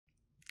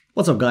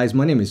What's up guys,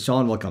 my name is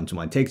Sean, welcome to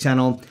my tech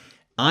channel.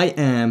 I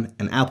am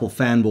an Apple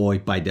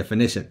fanboy by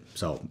definition.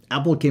 So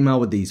Apple came out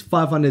with these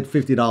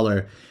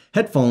 $550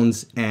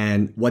 headphones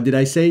and what did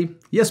I say?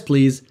 Yes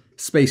please,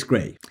 space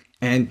gray.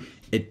 And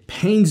it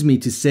pains me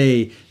to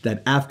say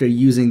that after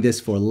using this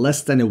for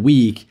less than a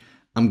week,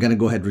 I'm gonna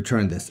go ahead and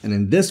return this. And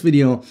in this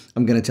video,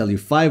 I'm gonna tell you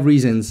 5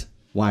 reasons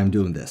why I'm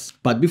doing this.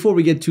 But before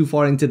we get too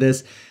far into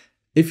this,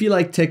 if you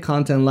like tech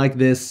content like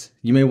this,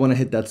 you may want to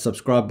hit that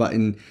subscribe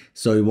button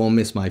so you won't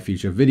miss my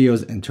future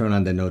videos and turn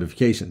on the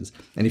notifications.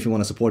 And if you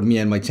want to support me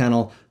and my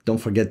channel, don't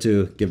forget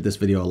to give this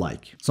video a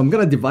like. So I'm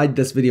going to divide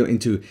this video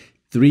into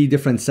 3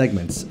 different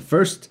segments.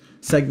 First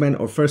segment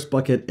or first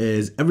bucket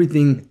is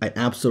everything I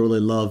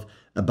absolutely love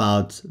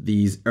about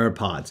these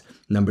AirPods.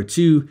 Number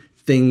 2,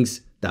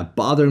 things that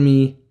bother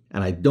me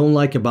and I don't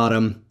like about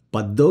them,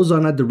 but those are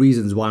not the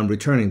reasons why I'm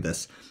returning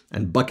this.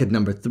 And bucket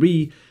number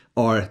 3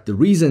 are the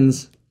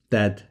reasons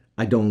that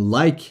I don't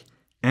like,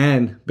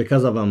 and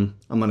because of them,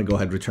 I'm gonna go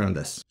ahead and return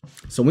this.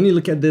 So when you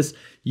look at this,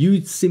 you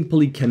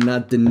simply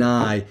cannot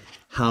deny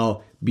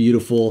how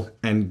beautiful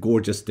and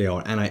gorgeous they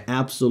are. And I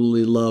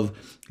absolutely love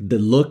the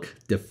look,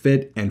 the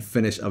fit, and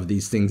finish of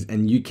these things,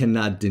 and you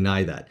cannot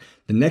deny that.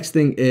 The next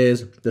thing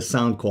is the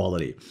sound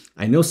quality.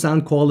 I know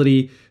sound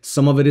quality,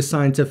 some of it is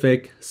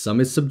scientific, some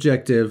is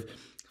subjective.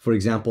 For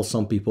example,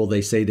 some people,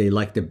 they say they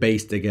like the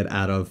bass they get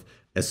out of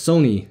a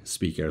Sony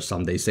speaker.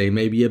 Some they say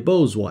maybe a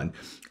Bose one.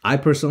 I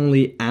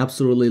personally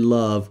absolutely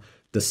love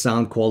the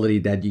sound quality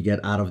that you get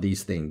out of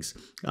these things.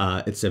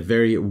 It's a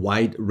very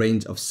wide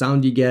range of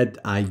sound you get.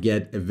 I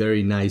get a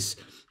very nice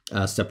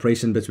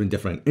separation between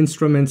different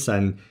instruments,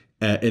 and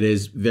it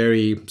is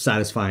very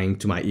satisfying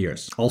to my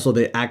ears. Also,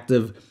 the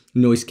active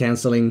noise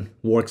canceling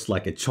works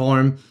like a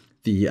charm.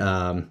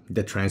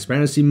 The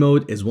transparency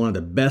mode is one of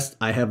the best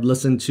I have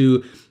listened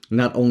to.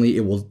 Not only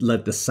it will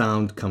let the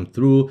sound come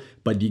through,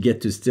 but you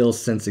get to still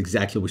sense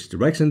exactly which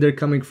direction they're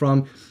coming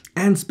from.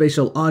 And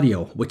spatial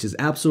audio, which is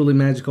absolutely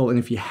magical. And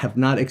if you have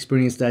not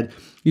experienced that,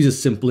 you're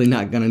just simply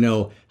not gonna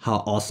know how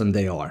awesome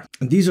they are.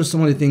 And these are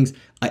some of the things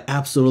I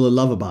absolutely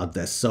love about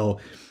this. So,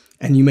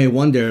 and you may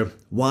wonder,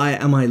 why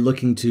am I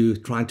looking to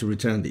trying to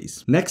return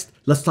these? Next,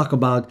 let's talk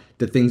about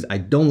the things I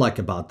don't like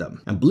about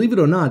them. And believe it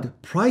or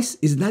not, price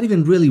is not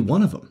even really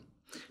one of them.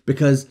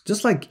 Because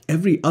just like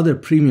every other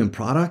premium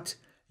product,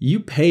 you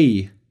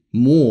pay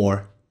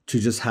more to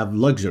just have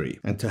luxury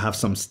and to have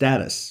some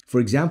status.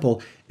 For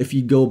example, if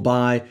you go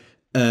buy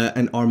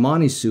an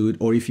Armani suit,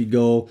 or if you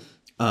go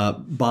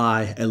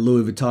buy a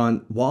Louis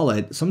Vuitton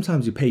wallet,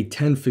 sometimes you pay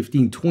 10,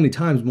 15, 20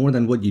 times more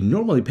than what you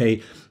normally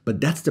pay, but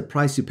that's the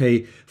price you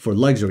pay for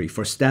luxury,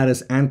 for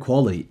status and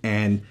quality.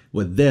 And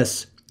with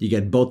this, you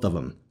get both of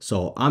them.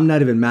 So I'm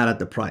not even mad at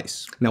the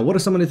price. Now, what are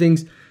some of the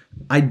things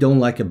I don't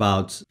like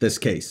about this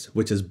case,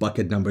 which is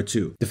bucket number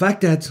 2? The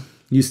fact that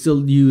you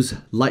still use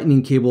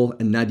lightning cable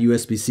and not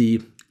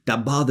USB-C,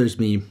 that bothers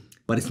me,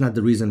 but it's not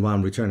the reason why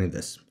I'm returning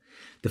this.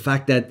 The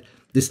fact that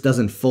this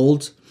doesn't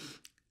fold,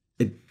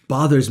 it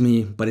bothers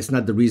me, but it's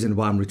not the reason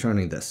why I'm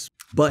returning this.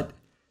 But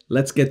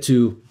let's get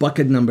to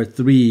bucket number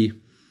 3,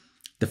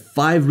 the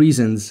 5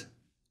 reasons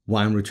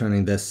why I'm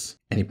returning this.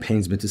 And it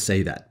pains me to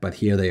say that, but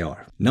here they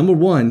are. Number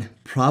 1,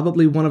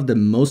 probably one of the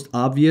most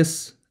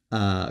obvious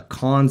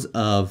cons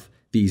of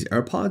these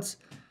AirPods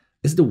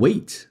is the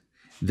weight.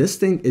 This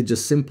thing is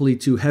just simply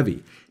too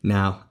heavy.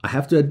 Now, I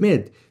have to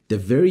admit, the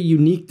very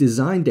unique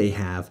design they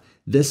have,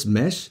 this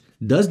mesh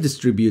does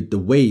distribute the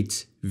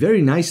weight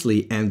very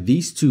nicely, and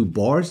these 2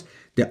 bars,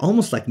 they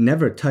almost like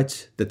never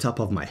touch the top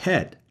of my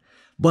head.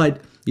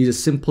 But you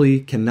just simply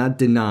cannot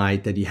deny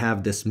that you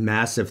have this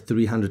massive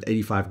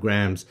 385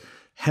 grams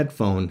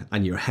headphone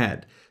on your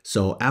head.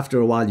 So after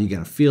a while, you're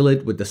gonna feel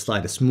it with the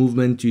slightest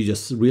movement. You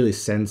just really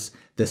sense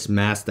this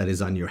mass that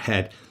is on your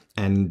head,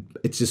 and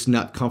it's just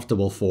not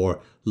comfortable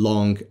for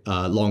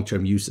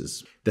long-term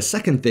uses. The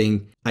second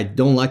thing I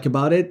don't like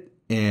about it,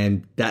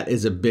 and that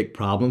is a big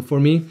problem for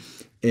me,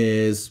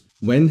 is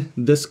when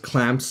this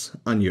clamps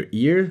on your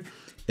ear,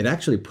 it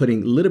actually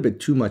putting a little bit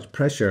too much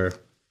pressure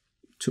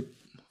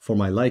for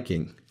my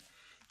liking.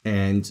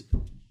 And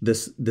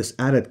this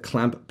added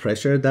clamp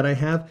pressure that I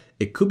have,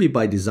 it could be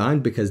by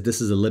design because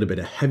this is a little bit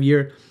a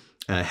heavier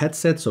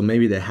headset, so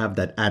maybe they have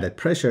that added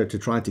pressure to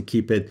try to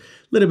keep it a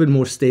little bit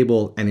more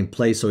stable and in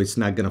place so it's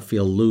not gonna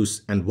feel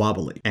loose and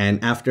wobbly.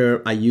 And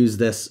after I use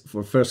this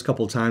for first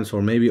couple times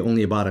for maybe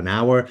only about an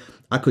hour,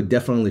 I could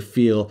definitely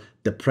feel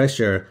the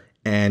pressure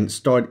and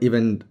start,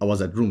 even I was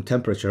at room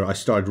temperature, I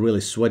started really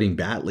sweating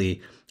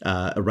badly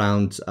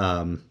around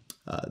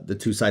the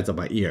 2 sides of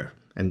my ear.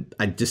 And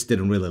I just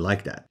didn't really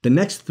like that. The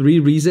next 3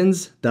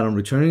 reasons that I'm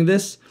returning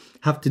this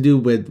have to do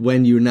with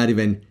when you're not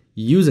even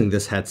using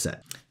this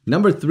headset.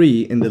 Number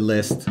 3 in the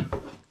list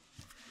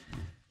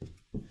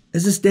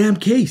is this damn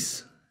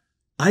case.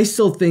 I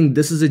still think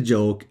this is a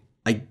joke.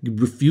 I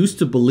refuse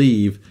to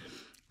believe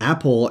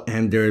Apple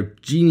and their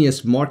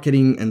genius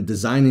marketing and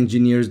design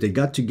engineers, they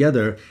got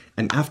together,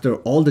 and after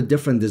all the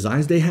different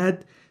designs they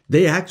had,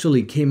 they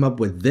actually came up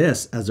with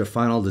this as their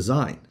final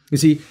design. You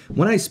see,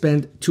 when I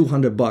spend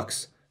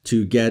 $200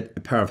 to get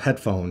a pair of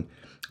headphones,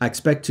 I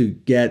expect to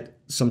get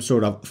some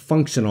sort of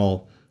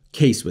functional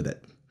case with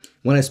it.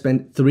 When I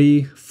spend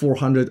 $300,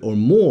 $400 or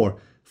more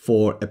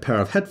for a pair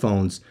of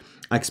headphones,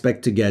 I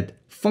expect to get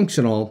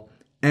functional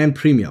and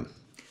premium.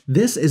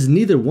 This is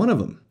neither one of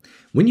them.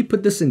 When you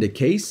put this in the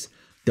case,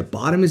 the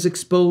bottom is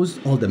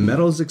exposed, all the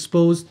metal is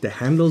exposed, the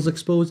handle is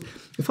exposed.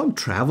 If I'm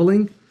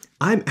traveling,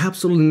 I'm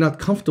absolutely not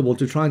comfortable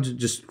to try to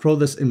just throw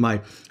this in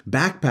my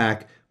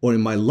backpack or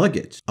in my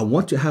luggage. I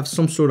want to have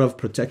some sort of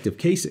protective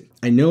casing.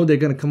 I know they're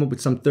gonna come up with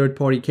some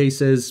third-party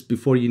cases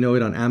before you know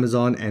it on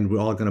Amazon, and we're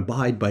all gonna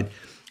buy it, but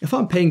if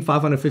I'm paying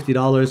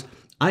 $550,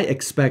 I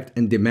expect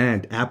and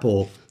demand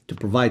Apple to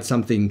provide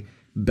something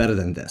better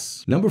than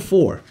this. Number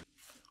 4,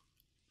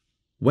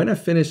 when I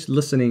finish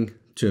listening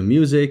to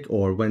music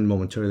or when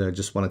momentarily I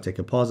just want to take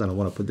a pause and I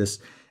want to put this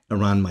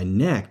around my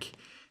neck,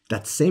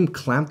 that same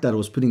clamp that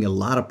was putting a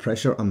lot of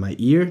pressure on my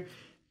ear,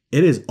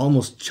 it is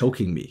almost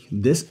choking me.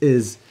 This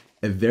is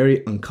a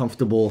very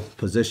uncomfortable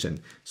position.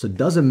 So it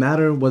doesn't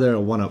matter whether I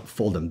want to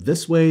fold them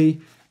this way,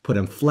 put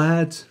them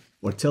flat,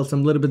 or tilt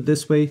them a little bit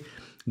this way.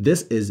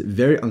 This is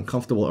very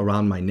uncomfortable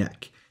around my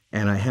neck.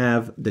 And I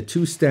have the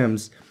 2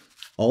 stems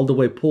all the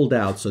way pulled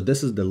out. So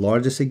this is the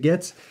largest it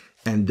gets.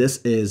 And this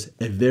is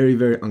a very,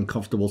 very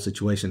uncomfortable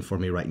situation for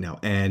me right now.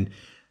 And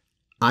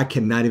I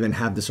cannot even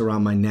have this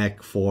around my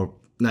neck for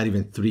not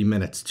even 3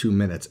 minutes, 2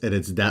 minutes. It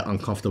is that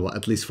uncomfortable,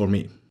 at least for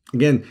me.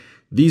 Again,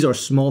 these are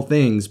small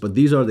things, but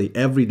these are the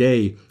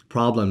everyday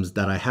problems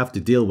that I have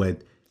to deal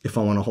with if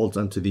I want to hold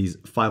on to these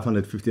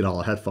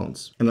 $550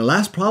 headphones. And the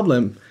last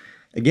problem,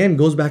 again,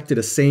 goes back to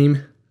the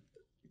same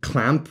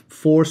clamp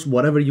force,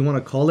 whatever you want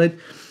to call it.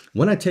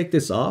 When I take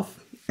this off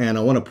and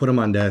I want to put them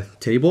on the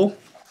table,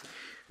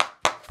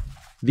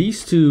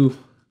 these 2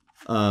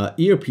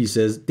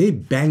 earpieces, they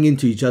bang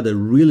into each other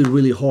really,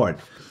 really hard.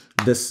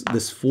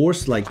 This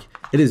force, like,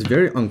 it is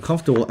very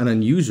uncomfortable and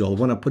unusual.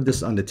 When I put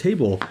this on the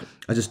table,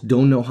 I just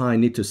don't know how I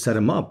need to set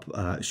them up.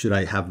 Should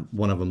I have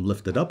one of them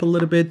lifted up a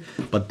little bit?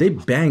 But they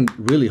bang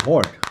really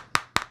hard.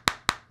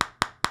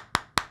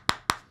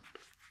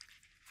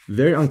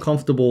 Very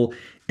uncomfortable.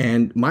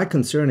 And my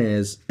concern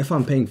is, if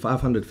I'm paying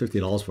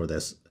 $550 for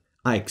this,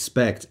 I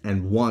expect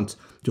and want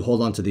to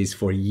hold on to these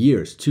for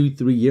years,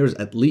 2-3 years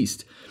at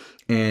least.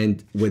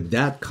 And with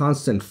that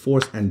constant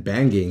force and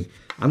banging,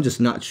 I'm just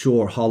not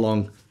sure how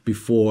long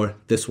before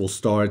this will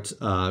start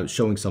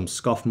showing some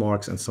scuff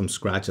marks and some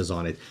scratches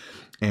on it.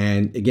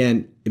 And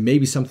again, it may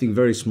be something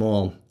very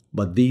small,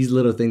 but these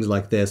little things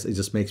like this, it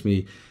just makes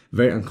me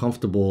very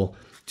uncomfortable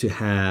to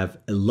have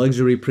a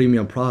luxury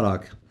premium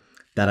product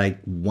that I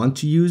want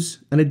to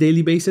use on a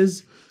daily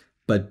basis,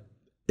 but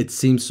it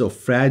seems so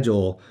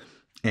fragile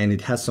and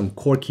it has some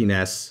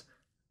quirkiness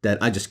that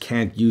I just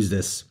can't use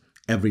this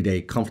every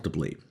day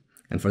comfortably.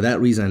 And for that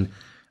reason,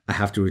 I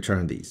have to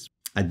return these.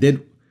 I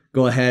did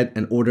go ahead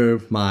and order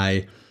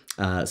my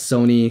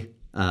Sony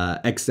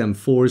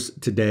XM4s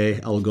today.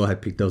 I will go ahead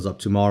and pick those up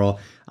tomorrow.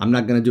 I'm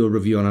not gonna do a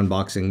review on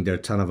unboxing. There are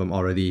a ton of them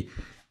already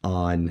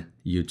on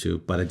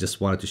YouTube, but I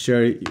just wanted to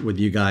share with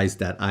you guys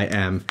that I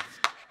am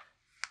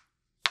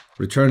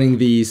returning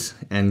these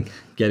and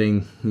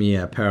getting me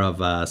a pair of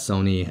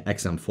Sony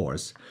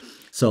XM4s.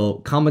 So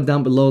comment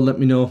down below, let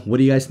me know, what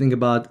do you guys think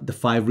about the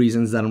 5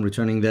 reasons that I'm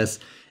returning this?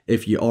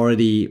 If you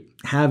already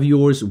have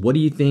yours, what do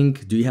you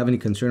think? Do you have any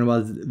concern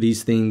about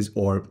these things,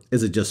 or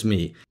is it just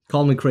me?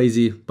 Call me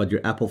crazy, but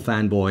your Apple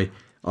fanboy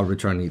are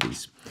returning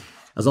these.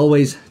 As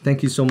always,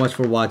 thank you so much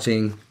for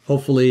watching.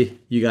 Hopefully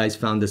you guys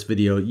found this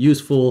video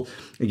useful.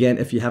 Again,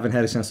 if you haven't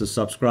had a chance to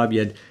subscribe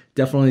yet,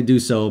 definitely do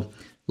so.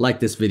 Like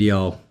this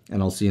video,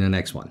 and I'll see you in the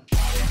next one.